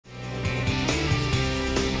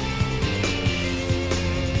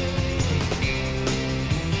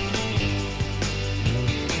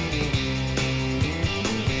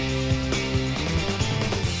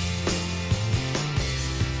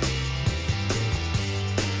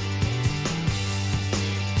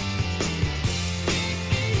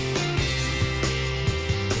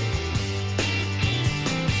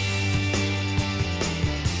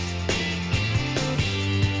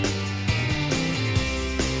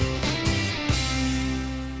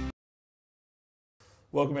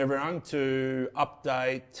Welcome everyone to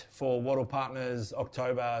update for Wattle Partners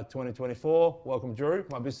October 2024. Welcome Drew,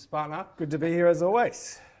 my business partner. Good to be here as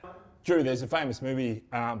always. Drew, there's a famous movie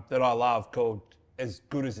that I love called As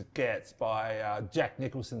Good As It Gets by Jack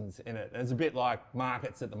Nicholson's in it. And it's a bit like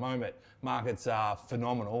markets at the moment. Markets are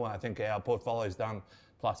phenomenal. I think our portfolio's done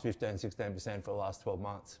plus 15, 16% for the last 12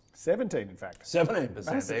 months. 17 in fact. 17%,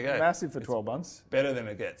 Massive, there you go. massive for 12 months. Better than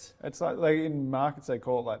it gets. It's like in markets they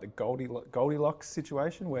call it like the Goldilocks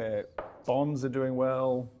situation where bonds are doing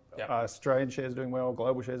well, Yep. Australian shares are doing well,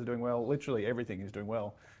 global shares are doing well, literally everything is doing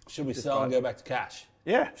well. Should we sell and go back to cash?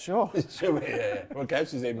 Yeah, sure. Should we? Yeah. Well,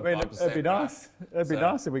 cash is even 5%. It'd be nice. It'd be So-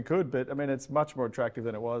 nice if we could, but I mean, it's much more attractive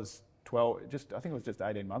than it was I think it was just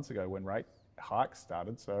 18 months ago when rate hikes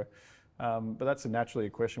started. So, but that's naturally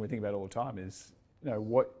a question we think about all the time is,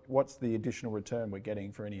 what's the additional return we're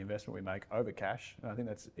getting for any investment we make over cash? And I think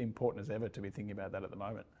that's important as ever to be thinking about that at the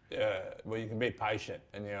moment. Yeah, well, you can be patient,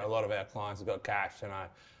 and a lot of our clients have got cash, and I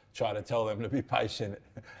try to tell them to be patient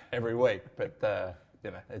every week, but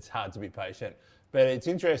it's hard to be patient. But it's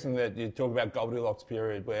interesting that you talk about Goldilocks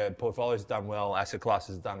period where portfolios have done well, asset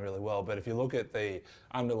classes have done really well, but if you look at the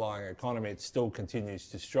underlying economy, it still continues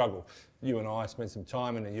to struggle. You and I spent some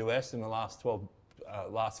time in the US in the last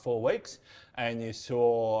 4 weeks, and you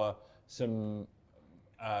saw the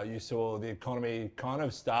economy kind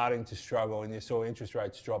of starting to struggle, and you saw interest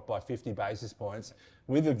rates drop by 50 basis points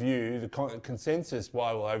with a view, the consensus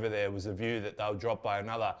while over there was a view that they'll drop by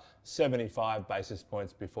another 75 basis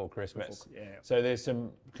points before Christmas. Yeah. So there's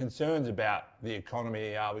some concerns about the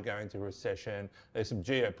economy. Are we going to recession? There's some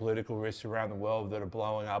geopolitical risks around the world that are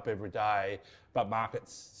blowing up every day, but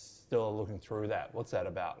markets still are looking through that. What's that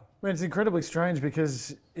about? I mean, it's incredibly strange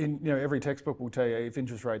because every textbook will tell you if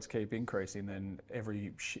interest rates keep increasing, then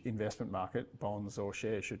every investment market, bonds or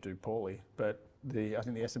shares, should do poorly. But I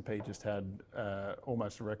think the S&P just had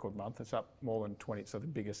almost a record month. It's up more than 20. So the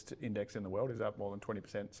biggest index in the world is up more than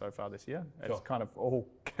 20% so far this year. Sure. It's kind of all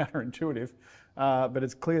counterintuitive, but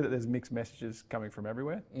it's clear that there's mixed messages coming from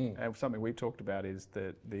everywhere. And something we've talked about is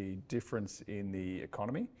that the difference in the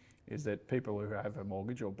economy is that people who have a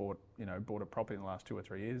mortgage or bought a property in the last 2 or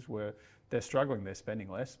 3 years, where they're struggling, they're spending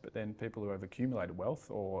less, but then people who have accumulated wealth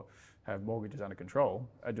or have mortgages under control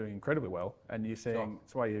are doing incredibly well. And you're seeing,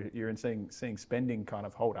 that's why you're seeing spending kind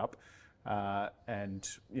of hold up, and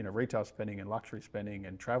retail spending and luxury spending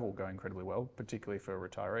and travel go incredibly well, particularly for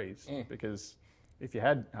retirees. Because if you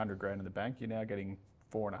had 100 grand in the bank, you're now getting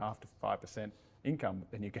 4.5% to 5% income,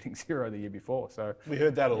 and you're getting zero the year before. So we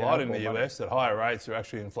heard that a lot in the US, that higher rates are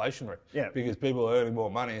actually inflationary. Yeah. Because people are earning more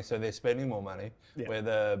money, so they're spending more money. Yeah. Where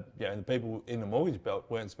the people in the mortgage belt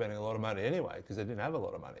weren't spending a lot of money anyway because they didn't have a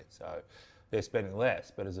lot of money. So they're spending less,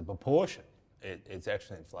 but as a proportion, it's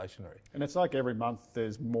actually inflationary. And it's like every month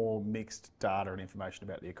there's more mixed data and information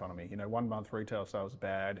about the economy. 1 month retail sales are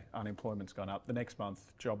bad, unemployment's gone up. The next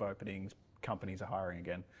month, job openings, companies are hiring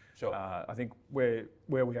again. Sure. I think where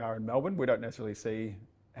we are in Melbourne, we don't necessarily see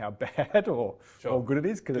how bad or good it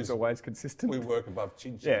is because it's always consistent. We work above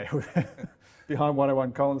Chin. Yeah, behind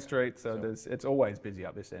 101 Collins Street, so it's always busy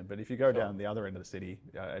up this end. But if you go down the other end of the city,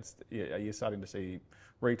 you're starting to see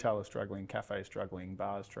retailers struggling, cafes struggling,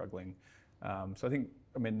 bars struggling. So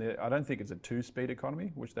I don't think it's a 2-speed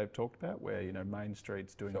economy, which they've talked about, where Main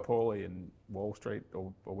Street's doing poorly and Wall Street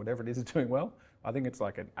or whatever it is doing well. I think it's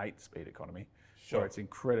like an 8-speed economy, where it's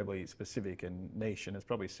incredibly specific and niche, and it's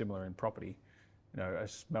probably similar in property.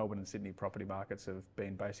 As Melbourne and Sydney property markets have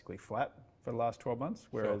been basically flat for the last 12 months,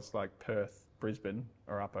 whereas like Perth, Brisbane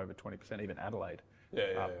are up over 20%, even Adelaide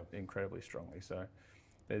up incredibly strongly. So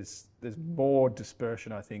there's more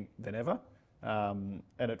dispersion, I think, than ever. And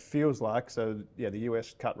it feels like, the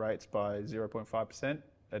US cut rates by 0.5%.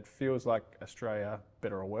 It feels like Australia,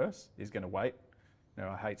 better or worse, is going to wait.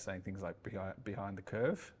 I hate saying things like behind the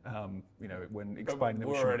curve, when explaining that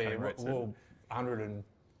we shouldn't be cutting rates. We're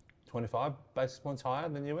 125 basis points higher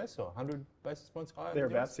than the US, or 100 basis points higher?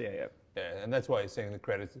 Thereabouts, yeah. Yeah, and that's why you're seeing the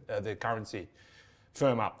currency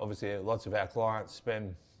firm up. Obviously, lots of our clients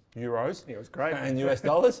spend euros. Yeah, it was great. And US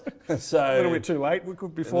dollars. So a little bit too late. We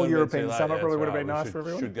could before European summer probably would have been nice for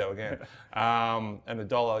everyone. Should go again. And the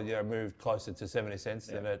dollar, moved closer to 70 cents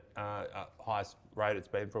than at highest rate it's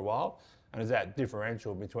been for a while. And as that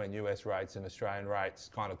differential between US rates and Australian rates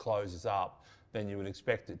kind of closes up, then you would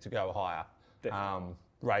expect it to go higher.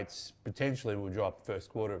 Rates potentially will drop first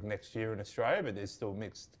quarter of next year in Australia, but there's still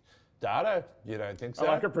mixed data. You don't think so?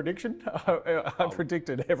 I like a prediction. I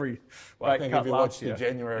predicted every rate I think cut if you last watched year. the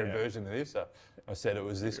January version of this, I said it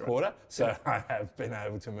was this quarter, so I have been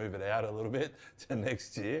able to move it out a little bit to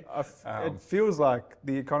next year. It feels like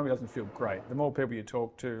the economy doesn't feel great. The more people you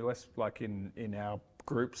talk to, less like in our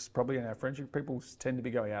groups, probably in our friendship, people tend to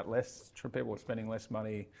be going out less. People are spending less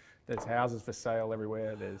money. There's houses for sale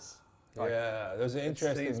everywhere. There's an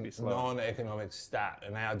interesting slow. non-economic stat,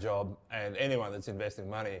 and our job, and anyone that's investing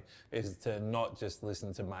money, is to not just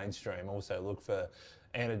listen to mainstream, also look for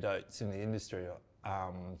anecdotes in the industry.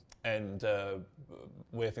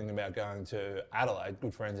 We're thinking about going to Adelaide,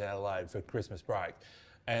 good friends in Adelaide, for Christmas break,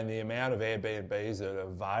 and the amount of Airbnbs that are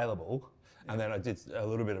available. And then I did a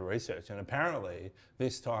little bit of research, and apparently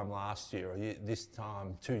this time last year, this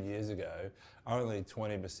time 2 years ago, only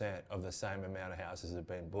 20% of the same amount of houses have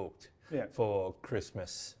been booked for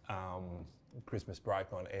Christmas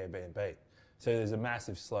break on Airbnb. So there's a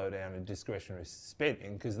massive slowdown in discretionary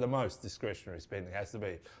spending, because the most discretionary spending has to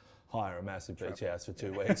be hire a massive beach house for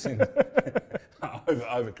 2 weeks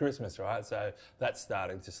over Christmas, right? So that's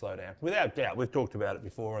starting to slow down. Without doubt, we've talked about it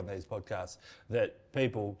before on these podcasts, that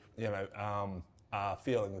people, are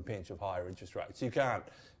feeling the pinch of higher interest rates. You can't,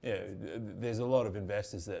 there's a lot of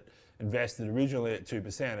investors that invested originally at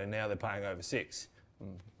 2% and now they're paying over 6,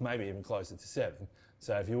 maybe even closer to 7.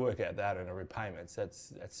 So if you work out that in a repayments,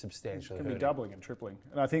 that's substantially It can be doubling and tripling.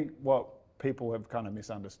 And I think what people have kind of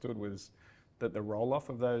misunderstood was that the roll-off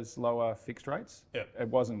of those lower fixed rates, it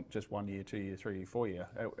wasn't just 1 year, 2 year, 3 year, 4 year.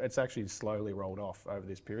 It's actually slowly rolled off over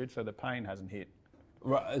this period, so the pain hasn't hit.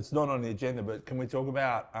 Right, it's not on the agenda, but can we talk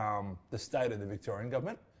about the state of the Victorian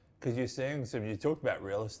government? Because you're seeing you talked about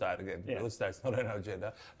real estate again. Real estate's not on our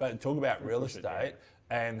agenda, but talk about real estate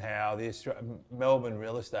and how the Melbourne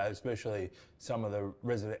real estate, especially some of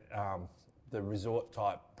the resort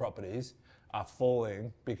type properties, are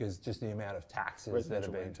falling because just the amount of taxes that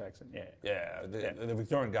have been taxing. The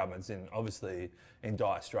Victorian government's obviously in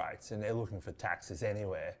dire straits, and they're looking for taxes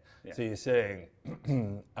anywhere. So you're seeing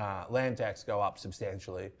land tax go up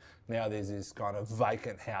substantially. Now there's this kind of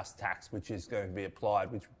vacant house tax which is going to be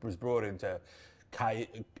applied, which was brought into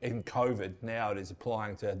in COVID. Now it is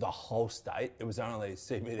applying to the whole state. It was only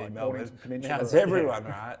CBD Melbourne. Now it's everyone,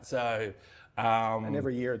 right? So. And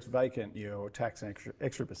every year it's vacant, you're taxing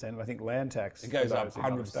extra percent. I think land tax... It goes up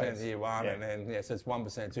 100% year one, and then, so it's 1%,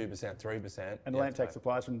 2%, 3%. And land tax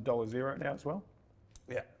applies from $0 now as well?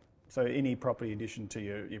 Yeah. So any property addition to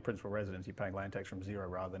your principal residence, you're paying land tax from zero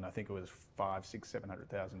rather than, I think it was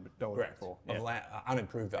 $700,000 before. Of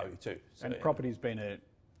unimproved value too. So, and property's been a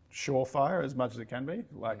surefire as much as it can be,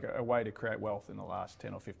 like a way to create wealth in the last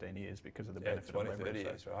 10 or 15 years because of the benefit 20, of leverage. 30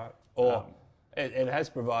 years, right? Or... It has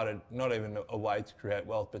provided not even a way to create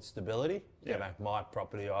wealth, but stability. My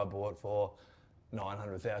property I bought for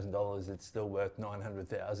 $900,000, it's still worth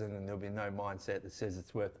 $900,000, and there'll be no mindset that says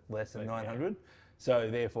it's worth less than $900,000. So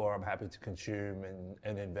therefore, I'm happy to consume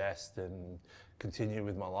and invest and continue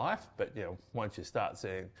with my life. But once you start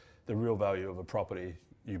seeing the real value of a property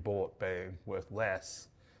you bought being worth less,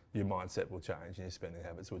 your mindset will change and your spending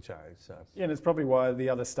habits will change. So and it's probably why the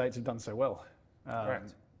other states have done so well.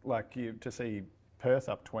 Correct. Like to see Perth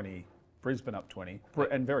up 20, Brisbane up 20,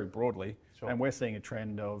 and very broadly. Sure. And we're seeing a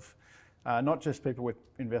trend of not just people with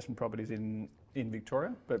investment properties in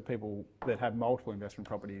Victoria, but people that have multiple investment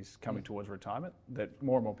properties coming towards retirement, that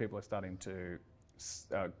more and more people are starting to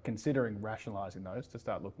considering rationalising those to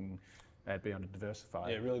start looking at being able to diversify.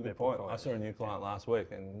 Yeah, really good point. I saw a new client last week,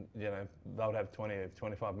 and they would have $20 or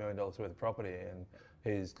 $25 million worth of property, and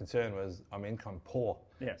his concern was, I'm income poor.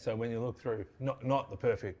 So when you look through, not the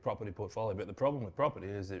perfect property portfolio, but the problem with property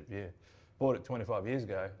is if you bought it 25 years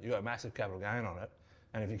ago, you got a massive capital gain on it,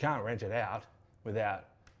 and if you can't rent it out without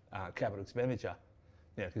capital expenditure,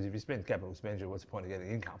 because if you spend capital expenditure, what's the point of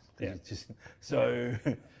getting income?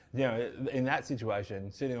 In that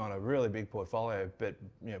situation, sitting on a really big portfolio, but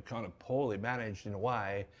kind of poorly managed in a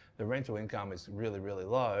way, the rental income is really, really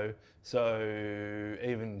low. So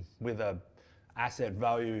even with a asset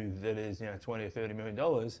value that is $20 or $30 million,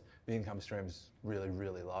 the income stream is really,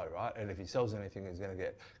 really low, right? And if he sells anything, he's going to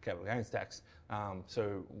get capital gains tax.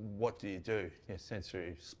 So what do?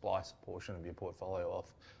 Essentially splice a portion of your portfolio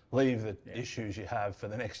off. Leave the issues you have for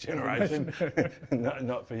the next generation,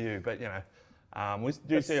 not for you. But we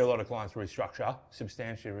do see a lot of clients restructure,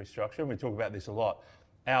 substantially restructure, and we talk about this a lot.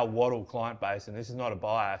 Our Wattle client base, and this is not a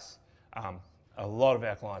bias, a lot of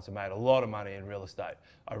our clients have made a lot of money in real estate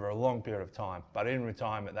over a long period of time, but in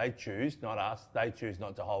retirement they choose, not us, they choose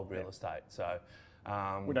not to hold real estate. So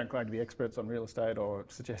we don't claim to be experts on real estate or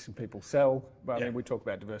suggesting people sell, but I mean, we talk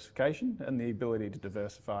about diversification and the ability to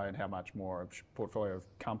diversify and how much more a portfolio of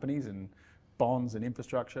companies and bonds and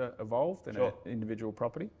infrastructure evolved than an individual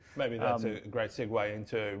property. Maybe that's a great segue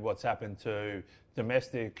into what's happened to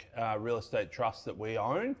domestic real estate trusts that we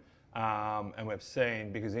own. And we've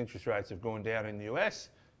seen, because interest rates have gone down in the US,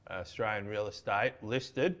 Australian real estate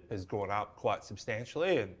listed has gone up quite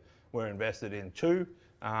substantially, and we're invested in two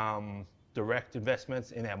direct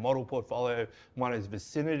investments in our model portfolio. One is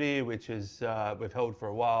Vicinity, which is we've held for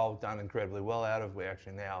a while, done incredibly well out of. We're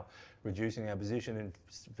actually now reducing our position in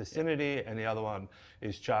Vicinity, and the other one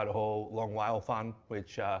is Charter Hall Long WALE Fund,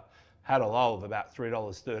 which had a low of about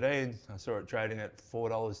 $3.13. I saw it trading at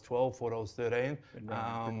 $4.12,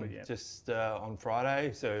 $4.13 just on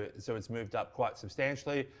Friday. So it's moved up quite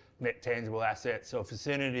substantially. Net tangible assets. So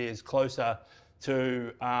Vicinity is closer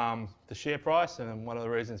to the share price, and one of the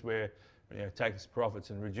reasons we're taking some profits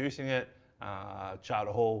and reducing it.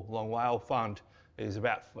 Charter Hall Long WALE Fund is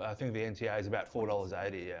about, I think the NTA is about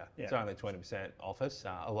 $4.80. Yeah. It's only 20% office.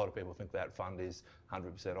 A lot of people think that fund is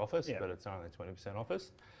 100% office, but it's only 20%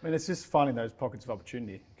 office. I mean, it's just finding those pockets of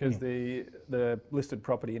opportunity, because the listed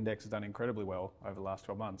property index has done incredibly well over the last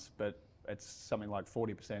 12 months, but it's something like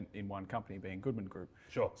 40% in one company, being Goodman Group.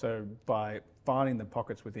 Sure. So by finding the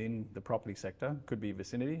pockets within the property sector, could be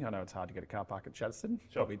Vicinity. I know it's hard to get a car park at Chatston,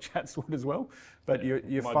 probably Chatswood as well, but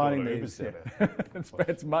you're finding these.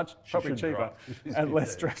 It's much probably cheaper and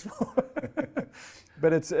less stressful.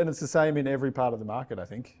 But it's the same in every part of the market, I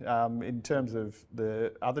think. In terms of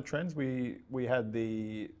the other trends, we had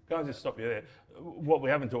the. Can I just stop you there? What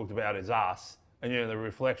we haven't talked about is us. And the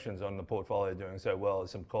reflections on the portfolio doing so well is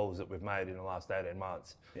some calls that we've made in the last 18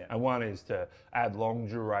 months. And one is to add long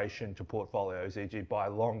duration to portfolios, e.g. buy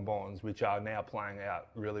long bonds, which are now playing out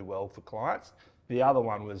really well for clients. The other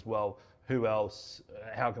one was, well, who else,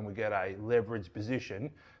 how can we get a leverage position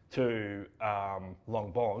to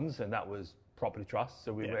long bonds? And that was property trusts.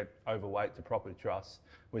 So we went overweight to property trusts,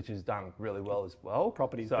 which has done really well as well.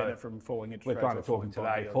 Properties benefit from falling interest rates. We're kind of talking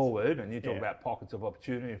today forward, and you talk about pockets of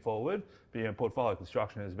opportunity forward. But portfolio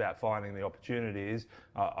construction is about finding the opportunities,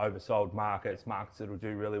 oversold markets that will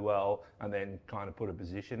do really well, and then kind of put a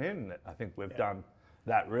position in. And I think we've done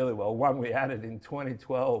that really well. One we added in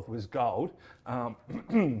 2012 was gold.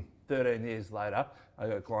 13 years later, I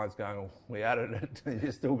got clients going, well, we added it, you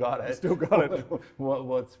still got it. Still got it.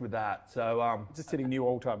 What's with that? So just hitting new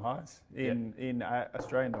all-time highs in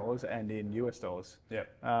Australian dollars and in US dollars.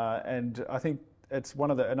 And I think it's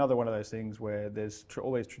another one of those things where there's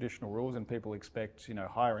all these traditional rules, and people expect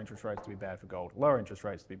higher interest rates to be bad for gold, lower interest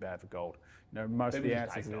rates to be bad for gold. Most of the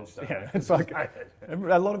answers is it's like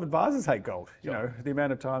a lot of advisors hate gold. The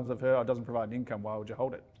amount of times I've heard, it doesn't provide an income, why would you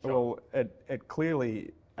hold it? Well, it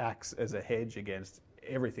clearly acts as a hedge against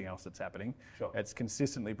everything else that's happening. It's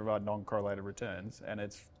consistently provide non-correlated returns, and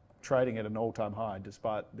it's trading at an all-time high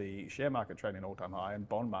despite the share market trading at an all-time high, and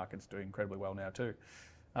bond market's doing incredibly well now too.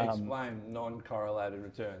 Explain non-correlated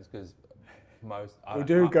returns, because we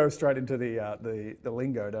do go straight into the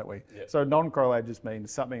lingo, don't we? So non-correlated just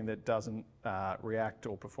means something that doesn't react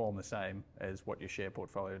or perform the same as what your share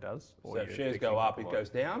portfolio does. So if shares go up, it goes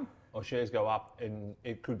down, or shares go up and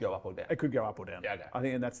it could go up or down? It could go up or down. Yeah, okay. I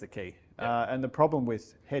think, and that's the key. And the problem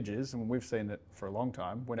with hedges, and we've seen it for a long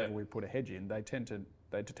time, whenever we put a hedge in, they tend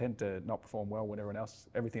to not perform well when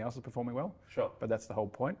everything else is performing well. But that's the whole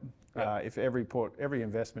point. If every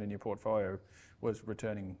investment in your portfolio was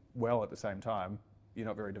returning well at the same time, you're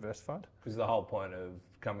not very diversified. Because the whole point of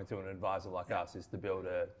coming to an advisor like us is to build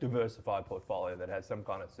a diversified portfolio that has some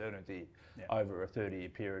kind of certainty over a 30-year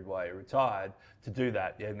period while you're retired. To do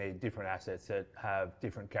that, you need different assets that have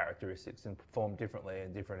different characteristics and perform differently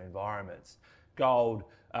in different environments. Gold,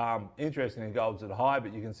 interestingly, gold's at a high,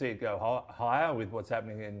 but you can see it go higher with what's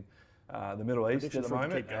happening in the Middle East at the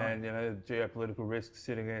moment, and geopolitical risks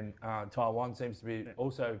sitting in Taiwan seems to be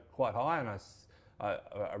also quite high, and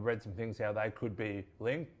I read some things how they could be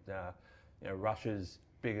linked. Russia's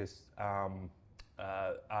biggest,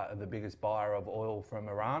 the biggest buyer of oil from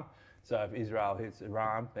Iran. So if Israel hits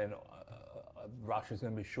Iran, then Russia's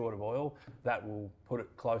going to be short of oil. That will put it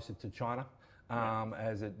closer to China,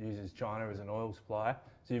 as it uses China as an oil supplier.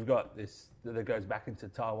 So you've got this that goes back into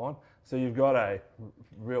Taiwan. So you've got a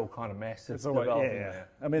real kind of mess that's developing there.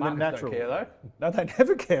 I mean, the natural. Don't care though. No, they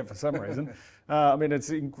never care for some reason. I mean, it's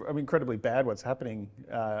incredibly bad what's happening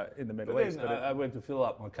in the Middle East. I went to fill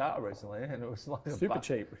up my car recently, and it was like super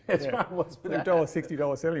cheap. It's what's $60,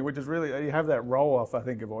 $70, which is really, you have that roll off, I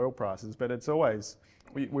think, of oil prices. But it's always,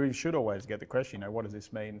 we should always get the question, what does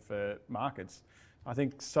this mean for markets? I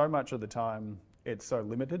think so much of the time, it's so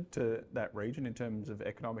limited to that region in terms of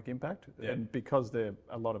economic impact. And because they're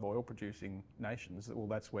a lot of oil producing nations, well,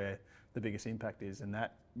 that's where the biggest impact is, and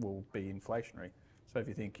that will be inflationary. So if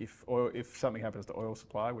you think if something happens to oil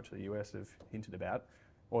supply, which the US have hinted about,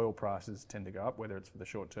 oil prices tend to go up, whether it's for the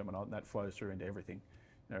short term or not, and that flows through into everything.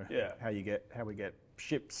 How we get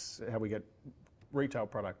ships, how we get retail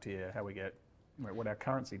product here, how we get what our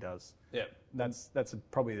currency does. Yeah. That's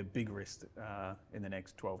probably the big risk in the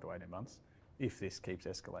next 12 to 18 months if this keeps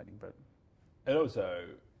escalating. But it also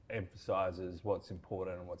emphasises what's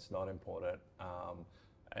important and what's not important,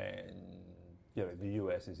 and the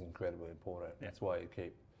US is incredibly important. Yeah. That's why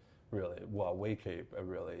we keep a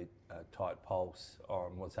really tight pulse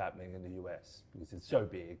on what's happening in the US, because it's so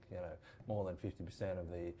big. More than 50% of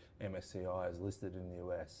the MSCI is listed in the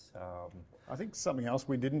US. I think something else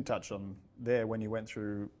we didn't touch on there when you went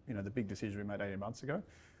through the big decision we made 18 months ago.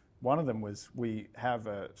 One of them was we have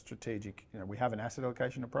a strategic, we have an asset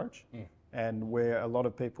allocation approach, and where a lot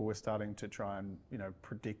of people were starting to try and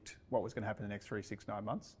predict what was going to happen in the next 3, 6, 9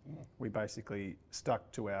 months. We basically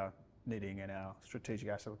stuck to our knitting and our strategic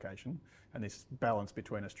asset allocation and this balance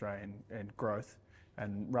between Australian and growth,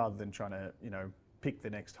 and rather than trying to pick the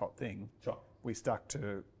next hot thing, sure, we stuck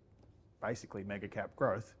to basically mega cap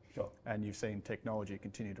growth. Sure. And you've seen technology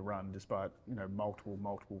continue to run despite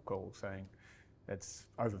multiple calls saying it's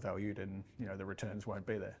overvalued and the returns won't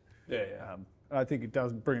be there. Yeah. I think it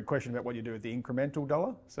does bring a question about what you do with the incremental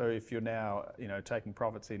dollar. So if you're now taking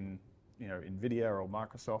profits in Nvidia or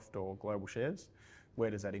Microsoft or global shares, where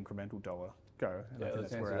does that incremental dollar go? And yeah,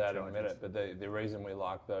 let's answer that in a minute. But the reason we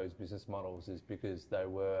like those business models is because they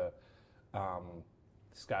were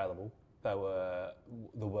scalable. They were,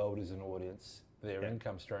 the world is an audience. Their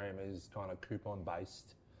income stream is kind of coupon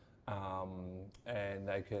based, and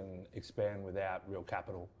they can expand without real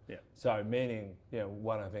capital. Yeah. So meaning,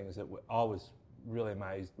 one of the things that I was really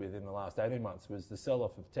amazed with in the last 18 months was the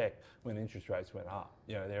sell-off of tech when interest rates went up.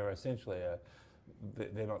 They're essentially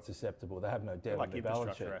they're not susceptible. They have no debt on their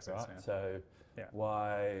balance sheet, right? Yeah. So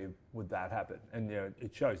why would that happen? And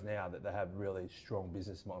it shows now that they have really strong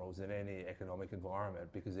business models in any economic environment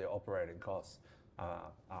because their operating costs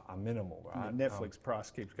are minimal, right? The Netflix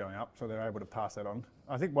price keeps going up, so they're able to pass that on.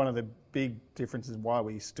 I think one of the big differences why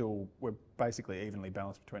we're basically evenly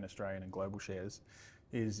balanced between Australian and global shares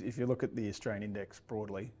is if you look at the Australian index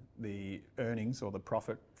broadly, the earnings or the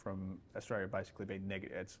profit from Australia basically been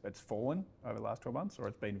negative. It's fallen over the last 12 months, or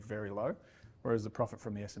it's been very low. Whereas the profit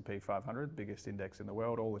from the S&P 500, biggest index in the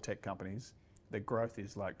world, all the tech companies, the growth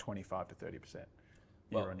is like 25 to 30%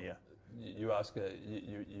 year on year. You ask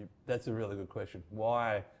that's a really good question.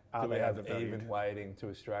 Why do we have even weighting to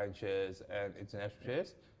Australian shares and international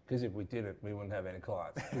shares? Because if we didn't, we wouldn't have any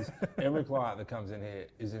clients. Because every client that comes in here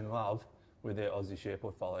is in love with their Aussie share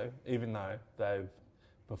portfolio, even though they've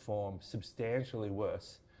performed substantially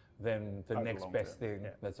worse than the next best thing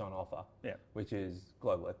that's on offer, which is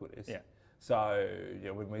global equities. Yeah. So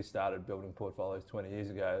when we started building portfolios 20 years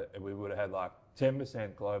ago, we would have had like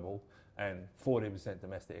 10% global and 40%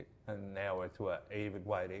 domestic, and now we're to an even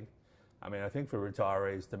weighting. I mean, I think for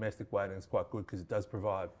retirees, domestic weighting is quite good because it does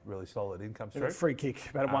provide really solid income stream. A free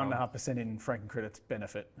kick, about a 1.5% in franking credits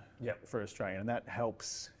benefit for Australia, and that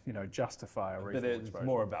helps justify a reasonable exposure. But it's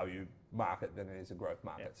more a value market than it is a growth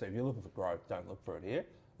market. Yep. So if you're looking for growth, don't look for it here.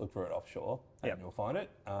 Look for it offshore, and you'll find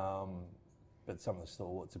it. But some of the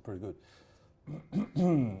stalwarts are pretty good.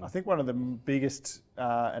 I think one of the biggest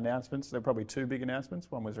announcements, there were probably two big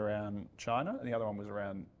announcements. One was around China and the other one was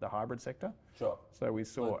around the hybrid sector. Sure. So we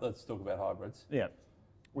saw... Let's talk about hybrids. Yeah.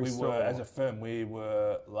 As a firm, we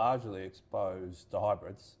were largely exposed to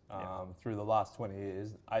hybrids through the last 20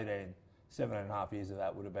 years. 7.5 years of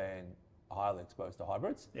that would have been highly exposed to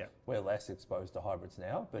hybrids. Yeah. We're less exposed to hybrids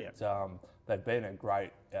now, but they've been a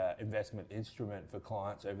great investment instrument for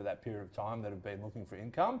clients over that period of time that have been looking for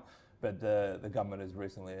income. But the government has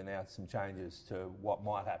recently announced some changes to what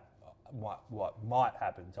might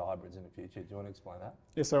happen to hybrids in the future. Do you want to explain that?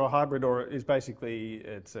 Yeah, so a hybrid is basically,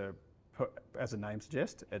 as the name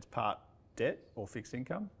suggests, it's part debt or fixed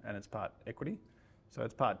income and it's part equity. So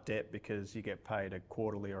it's part debt because you get paid a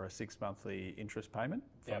quarterly or a 6-monthly interest payment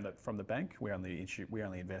from the bank. We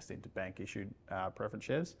only invest into bank issued preference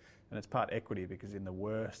shares, and it's part equity because in the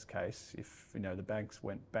worst case, if the banks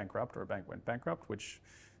went bankrupt or a bank went bankrupt, which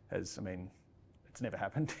it's never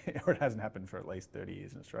happened, or it hasn't happened for at least 30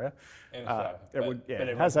 years in Australia. It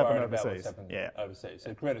has happened overseas. Overseas.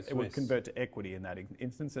 So Credit Suisse, it would convert to equity in that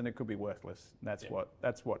instance, and it could be worthless. And that's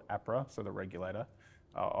what APRA, so the regulator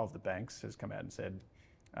of the banks, has come out and said,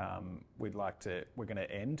 we're going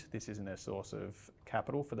to end. This isn't a source of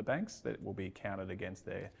capital for the banks that will be counted against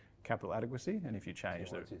their capital adequacy. And if you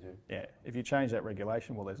change if you change that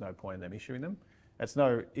regulation, well, there's no point in them issuing them. It's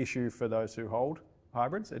no issue for those who hold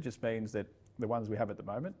hybrids. It just means that the ones we have at the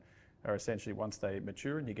moment are essentially, once they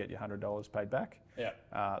mature and you get your $100 paid back,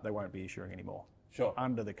 they won't be issuing anymore. Sure.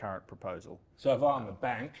 Under the current proposal. So if I'm a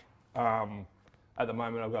bank, at the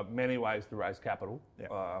moment I've got many ways to raise capital,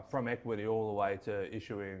 Yeah. from equity all the way to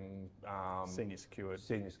issuing Senior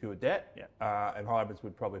secured debt, Yeah. and hybrids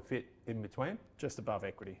would probably fit in between. just above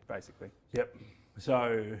equity, basically. Yep.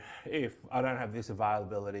 So if I don't have this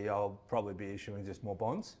availability, I'll probably be issuing just more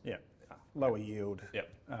bonds. Yeah. Lower yield, Yep.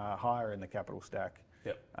 higher in the capital stack.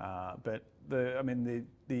 Yep. But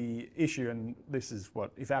the issue, and this is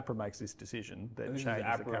what, if APRA makes this decision that And this changes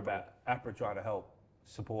is the APRA capital. about APRA trying to help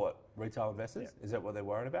support retail investors. Is that what they're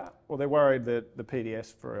worried about? Well, they're worried that the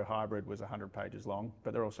PDS for a hybrid was 100 pages long,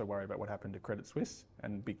 but they're also worried about what happened to Credit Suisse.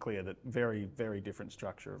 And be clear that very, very different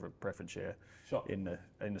structure of a preference share Sure. in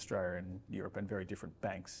Australia and Europe, and very different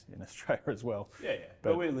banks in Australia as well. Yeah.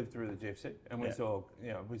 But we lived through the GFC, and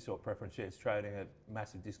we saw preference shares trading at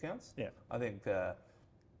massive discounts. Yeah. I think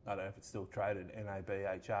I don't know if it's still traded.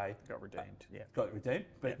 NABHA Got redeemed. got redeemed,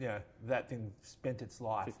 but that thing spent its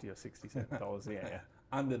life 50 or 60 dollars. Yeah.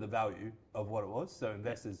 under the value of what it was. So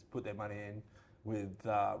investors put their money in with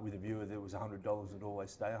a view that it was $100, it'd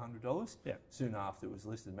always stay $100. Yeah. Soon after it was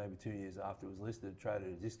listed, maybe 2 years after it was listed, it traded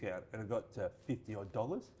at a discount, and it got to $50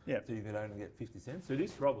 odd. Yeah. So you could only get 50 cents. So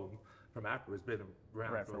this problem from APRA has been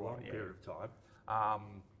around for a long period of time.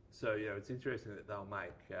 So it's interesting that they'll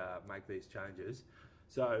make these changes.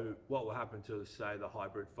 So what will happen to, say, the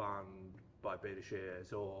hybrid fund by beta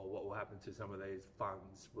shares, or what will happen to some of these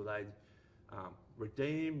funds? Will they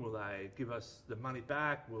redeem? Will they give us the money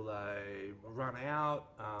back? Will they run out?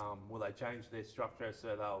 Will they change their structure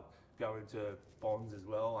so they'll go into bonds as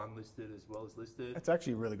well, unlisted as well as listed? It's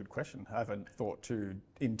actually a really good question. I haven't thought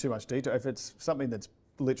in too much detail. If it's something that's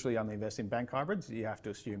literally only invest in bank hybrids, you have to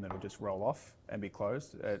assume that it'll just roll off and be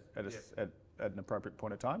closed at an appropriate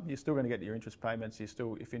point of time. You're still going to get your interest payments. You're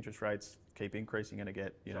still, if interest rates keep increasing, you're going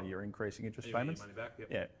to get your increasing interest payments. Money back,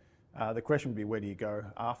 yep. Yeah. The question would be, where do you go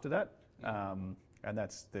after that? And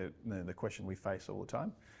that's the question we face all the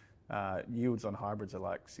time. Yields on hybrids are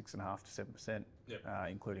like 6.5% to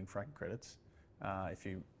 7%, including franking credits. If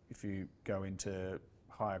you go into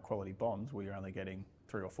higher quality bonds, where you're only getting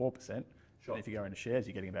 3 or 4%. Sure. And if you go into shares,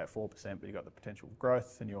 you're getting about 4%, but you've got the potential for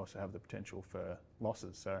growth, and you also have the potential for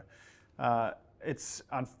losses. So it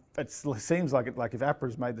seems like if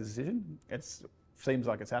APRA's made the decision, it seems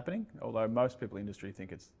like it's happening, although most people in industry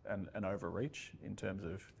think it's an overreach in terms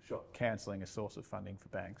of cancelling a source of funding for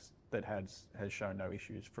banks that has shown no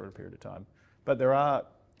issues for a period of time. But there are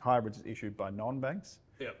hybrids issued by non-banks.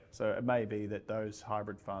 Yep. So it may be that those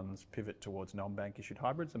hybrid funds pivot towards non-bank issued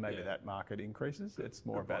hybrids, and maybe that market increases. It's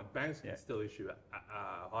more about banks can still issue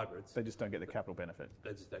hybrids. They just don't get the capital benefit.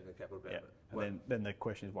 They just don't get the capital benefit. And then the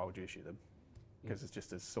question is, why would you issue them? Because it's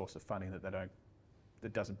just a source of funding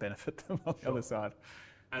that doesn't benefit them on the other side,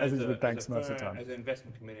 and as is with banks most of the time. As an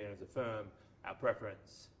investment committee and as a firm, our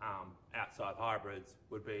preference outside hybrids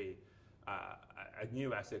would be a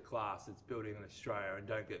new asset class that's building in Australia, and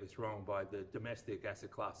don't get this wrong, by the domestic asset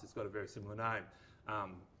class that's got a very similar name,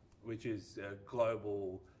 which is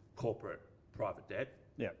global corporate private debt,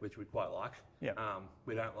 which we quite like.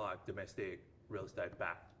 We don't like domestic real estate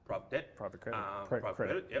backed private debt. Private credit. Private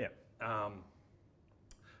credit,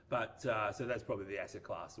 But so that's probably the asset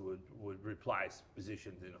class that would replace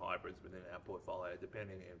positions in hybrids within our portfolio,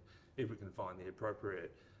 depending on if we can find the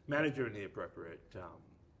appropriate manager and the appropriate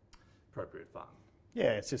fund.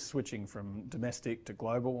 Yeah, it's just switching from domestic to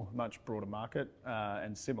global, much broader market,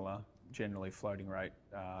 and similar, generally floating rate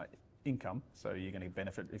income. So you're going to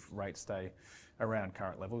benefit if rates stay around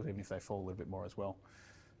current levels, even if they fall a little bit more as well.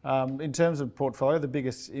 In terms of portfolio, the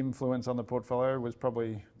biggest influence on the portfolio was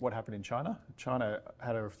probably what happened in China. China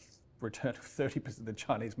had a return of 30%, the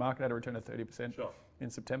Chinese market had a return of 30% in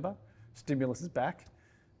September. Stimulus is back.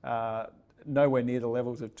 Nowhere near the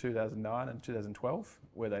levels of 2009 and 2012,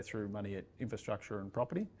 where they threw money at infrastructure and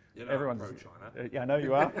property. Everyone's pro-China. Yeah, I know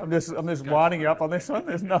you are. I'm just winding you up on this one.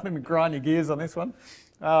 There's nothing to grind your gears on this one.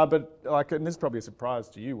 But and this is probably a surprise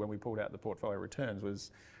to you when we pulled out the portfolio returns, was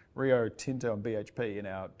Rio Tinto and BHP in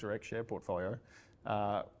our direct share portfolio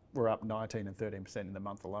were up 19 and 13% in the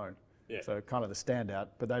month alone. So kind of the standout,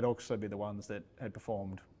 but they'd also be the ones that had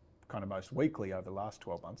performed kind of most weakly over the last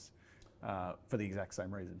 12 months for the exact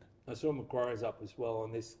same reason. I saw Macquarie's up as well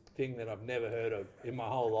on this thing that I've never heard of in my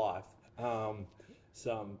whole life.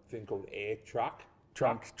 Something called Air Truck.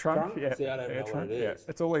 Trunk, yeah. See, I don't know what it is. Yeah.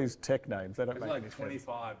 It's all these tech names. They don't it's make like any sense.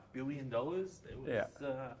 $25 billion. It was,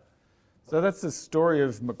 So that's the story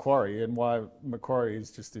of Macquarie, and why Macquarie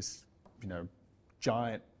is just this,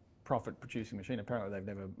 giant profit-producing machine. Apparently, they've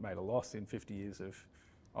never made a loss in 50 years of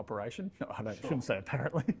operation. No, I shouldn't say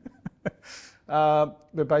apparently.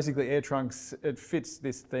 But basically, AirTrunks, it fits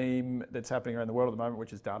this theme that's happening around the world at the moment,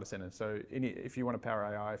 which is data centers. So if you want to power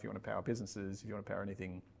AI, if you want to power businesses, if you want to power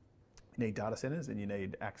anything, you need data centers and you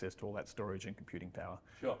need access to all that storage and computing power.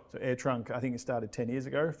 Sure. So AirTrunk, I think it started 10 years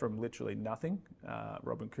ago from literally nothing.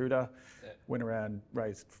 Robin Cooter went around,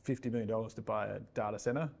 raised $50 million to buy a data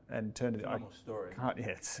center and turned it... Normal story.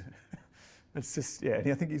 It's just, yeah,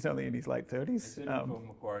 and I think he's only in his late 30s. Before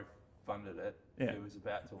Macquarie funded it, he was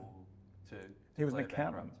about to he was an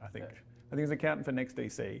accountant, I think. I think he was an accountant for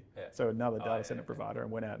NextDC, so another data center provider,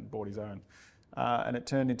 and went out and bought his own. And it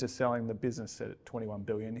turned into selling the business at 21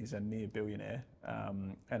 billion. He's a near billionaire,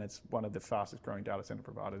 and it's one of the fastest growing data center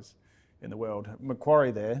providers in the world.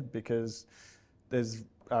 Macquarie there, because there's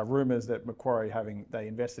rumours that Macquarie they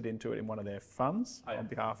invested into it in one of their funds on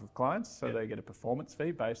behalf of clients, so they get a performance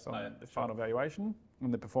fee based on the final valuation,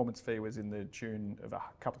 and the performance fee was in the tune of a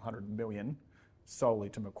couple $100 million solely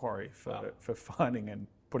to Macquarie for finding and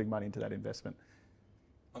putting money into that investment.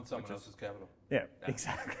 On someone else's capital. Yeah,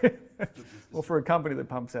 exactly. Well, for a company that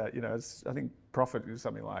pumps out, I think profit is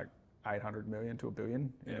something like 800 million to $1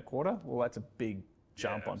 billion in a quarter. Well, that's a big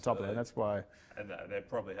jump on top of that. That's why. And they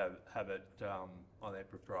probably have it on their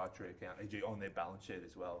proprietary account, e.g. on their balance sheet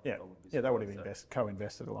as well. Yeah, they would have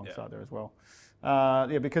co-invested alongside there as well.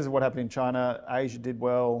 Because of what happened in China, Asia did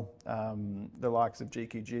well. The likes of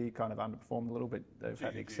GQG kind of underperformed a little bit. They've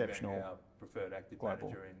had exceptional being our preferred active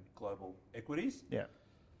manager in global equities. Yeah.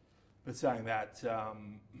 But saying that,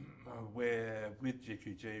 we're with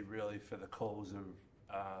GQG really for the calls of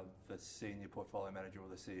the senior portfolio manager or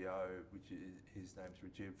the CEO, which is, his name's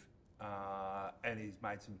Rajiv, and he's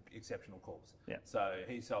made some exceptional calls. Yeah. So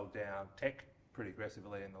he sold down tech pretty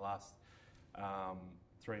aggressively in the last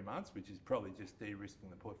 3 months, which is probably just de-risking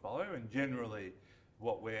the portfolio. And generally,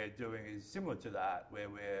 what we're doing is similar to that, where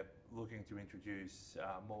we're looking to introduce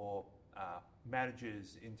more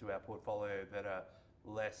managers into our portfolio that are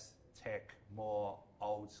less tech, more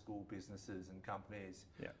old school businesses and companies,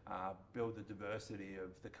 build the diversity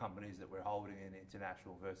of the companies that we're holding in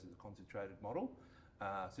international versus a concentrated model.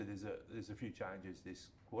 So there's a few changes this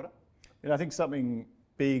quarter. And I think something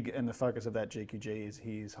big and the focus of that GQG is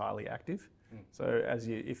he's highly active. So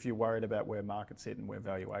if you're worried about where markets sit and where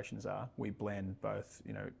valuations are, we blend both,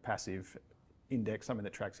 passive index, something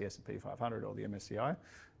that tracks the S&P 500 or the MSCI,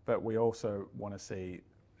 but we also want to see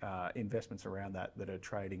investments around that are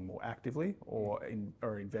trading more actively or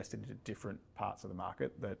invested into different parts of the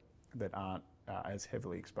market that aren't as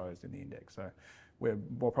heavily exposed in the index. So we're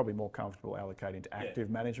probably more comfortable allocating to active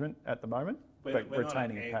management at the moment, but we're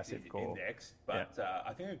retaining not a passive core index. But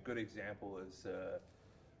I think a good example is,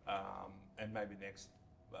 and maybe next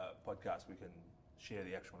podcast we can share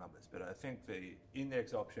the actual numbers, but I think the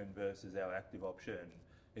index option versus our active option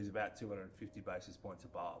is about 250 basis points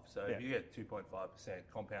above. So if you get 2.5%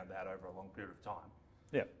 compound that over a long period of time,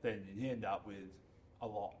 then you end up with a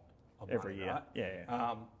lot of every money, year.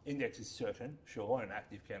 Right? Index is certain, sure, and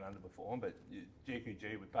active can underperform, but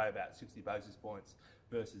GQG would pay about 60 basis points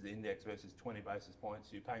versus the index versus 20 basis points.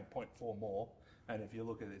 You're paying 0.4 more, and if you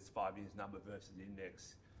look at its 5 years number versus the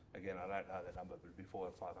index, again, I don't know the number, but before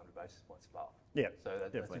 500 basis points above. Yeah, so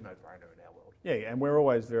that's a no-brainer in our world. Yeah, and we're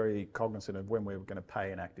always very cognizant of when we're going to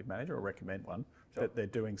pay an active manager or recommend one, that they're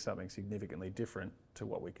doing something significantly different to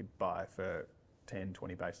what we could buy for 10,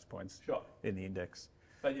 20 basis points in the index.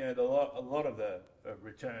 But a lot of the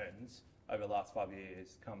returns over the last 5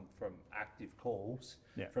 years come from active calls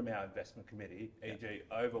from our investment committee, e.g.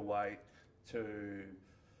 overweight to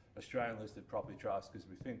Australian listed property trusts because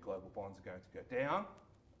we think global bonds are going to go down.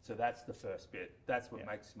 So that's the first bit. That's what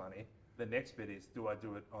makes money. The next bit is, do I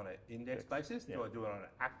do it on an index basis? Do I do it on an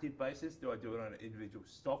active basis? Do I do it on an individual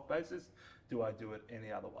stock basis? Do I do it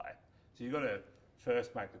any other way? So you've got to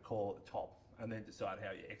first make the call at the top and then decide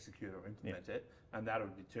how you execute or implement it. And that'll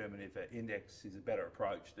determine if an index is a better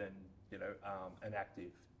approach than an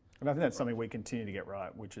active. And I think that's something we continue to get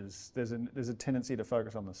right, which is there's a tendency to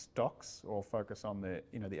focus on the stocks or focus on the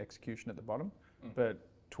the execution at the bottom. But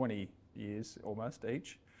 20 years almost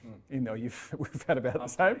each. We've had about the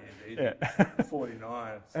same.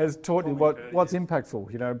 49 has taught you what's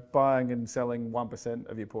impactful. Buying and selling 1%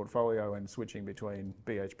 of your portfolio and switching between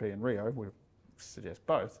BHP and Rio, we suggest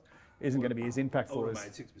both, isn't going to be as impactful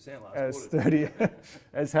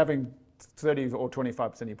as having 30 or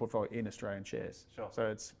 25% of your portfolio in Australian shares. So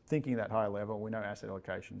it's thinking that higher level. We know asset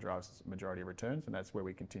allocation drives the majority of returns, and that's where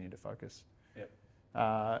we continue to focus.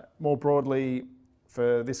 More broadly,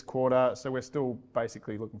 for this quarter, so we're still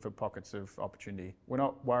basically looking for pockets of opportunity. We're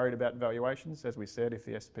not worried about valuations, as we said. If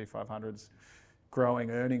the S&P 500's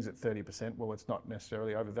growing earnings at 30%, well, it's not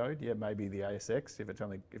necessarily overvalued. Yeah, maybe the ASX, if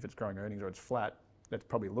it's growing earnings or it's flat, that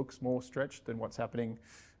probably looks more stretched than what's happening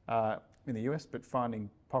in the US, but finding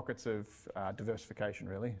pockets of diversification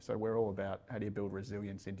really. So we're all about how do you build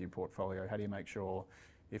resilience into your portfolio? How do you make sure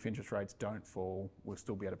if interest rates don't fall, we'll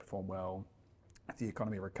still be able to perform well? If the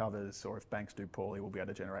economy recovers or if banks do poorly, we'll be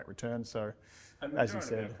able to generate returns. So and as you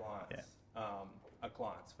said, clients, are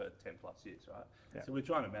clients for 10 plus years, right? Yeah. So we're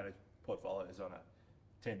trying to manage portfolios on a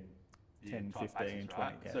 10 10, 15, basis, 20.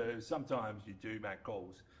 right? Yeah. So sometimes you do make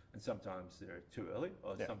calls and sometimes they're too early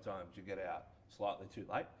or sometimes you get out slightly too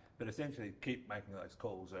late. But essentially keep making those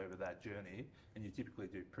calls over that journey and you typically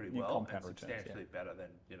do pretty well and substantially better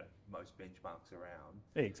than most benchmarks around.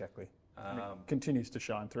 Yeah, exactly. Continues to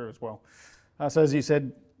shine through as well. So as you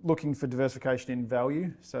said, looking for diversification in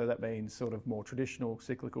value. So that means sort of more traditional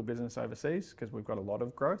cyclical business overseas because we've got a lot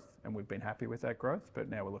of growth and we've been happy with that growth, but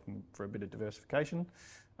now we're looking for a bit of diversification.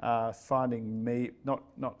 Finding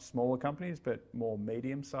not smaller companies, but more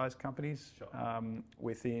medium-sized companies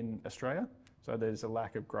within Australia. So there's a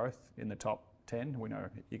lack of growth in the top 10. We know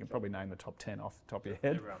you can probably name the top 10 off the top of your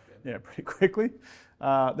head. Yeah, pretty quickly.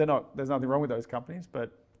 There's nothing wrong with those companies,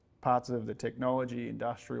 but parts of the technology,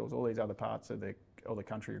 industrials, all these other parts of the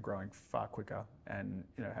country are growing far quicker and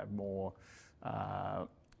have more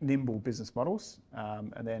nimble business models.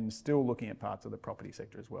 And then still looking at parts of the property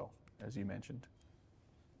sector as well, as you mentioned.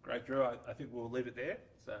 Great, Drew. I think we'll leave it there.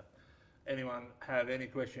 So anyone have any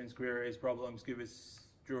questions, queries, problems, give us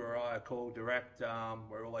Drew or I a call direct.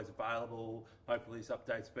 We're always available. Hopefully this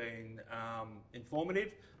update's been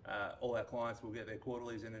informative. All our clients will get their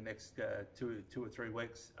quarterlies in the next 2 or 3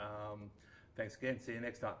 weeks. Thanks again. See you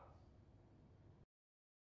next time.